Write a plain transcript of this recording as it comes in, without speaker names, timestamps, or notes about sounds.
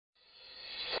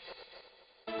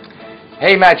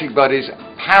Hey Magic Buddies,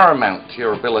 paramount to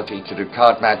your ability to do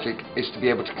card magic is to be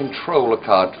able to control a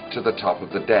card to the top of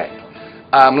the deck.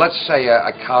 Let's say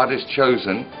a card is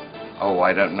chosen,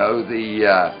 I don't know,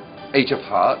 the Eight of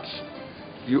Hearts.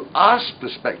 You ask the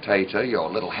spectator, your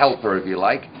little helper if you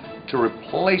like, to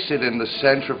replace it in the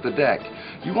center of the deck.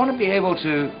 You want to be able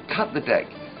to cut the deck,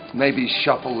 maybe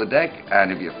shuffle the deck,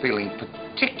 and if you're feeling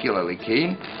particularly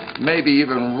keen, maybe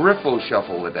even riffle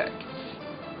shuffle the deck.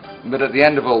 But at the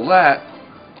end of all that,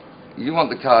 you want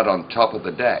the card on top of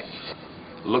the deck.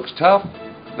 Looks tough,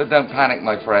 but don't panic,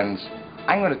 my friends.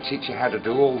 I'm going to teach you how to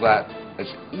do all that as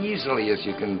easily as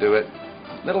you can do it.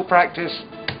 Little practice,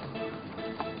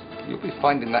 you'll be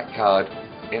finding that card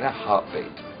in a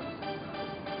heartbeat.